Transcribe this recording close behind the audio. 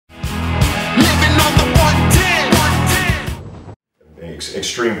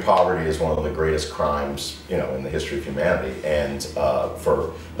extreme poverty is one of the greatest crimes, you know, in the history of humanity, and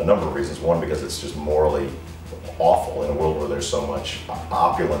for a number of reasons. One, because it's just morally awful in a world where there's so much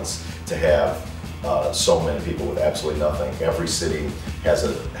opulence to have so many people with absolutely nothing. Every city has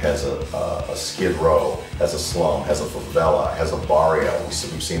a skid row, has a slum, has a favela, has a barrio.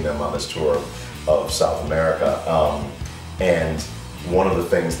 We've seen them on this tour of South America, and one of the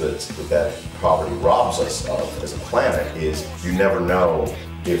things that poverty robs us of as a planet is you never know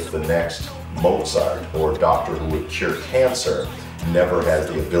if the next Mozart or doctor who would cure cancer never had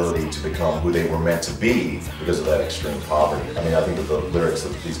the ability to become who they were meant to be because of that extreme poverty. I mean, I think that the lyrics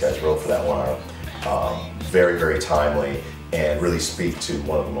that these guys wrote for that one are very, very timely and really speak to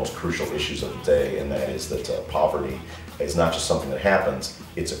one of the most crucial issues of the day, and that is that poverty is not just something that happens,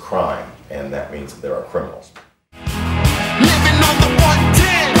 it's a crime, and that means that there are criminals. Living on the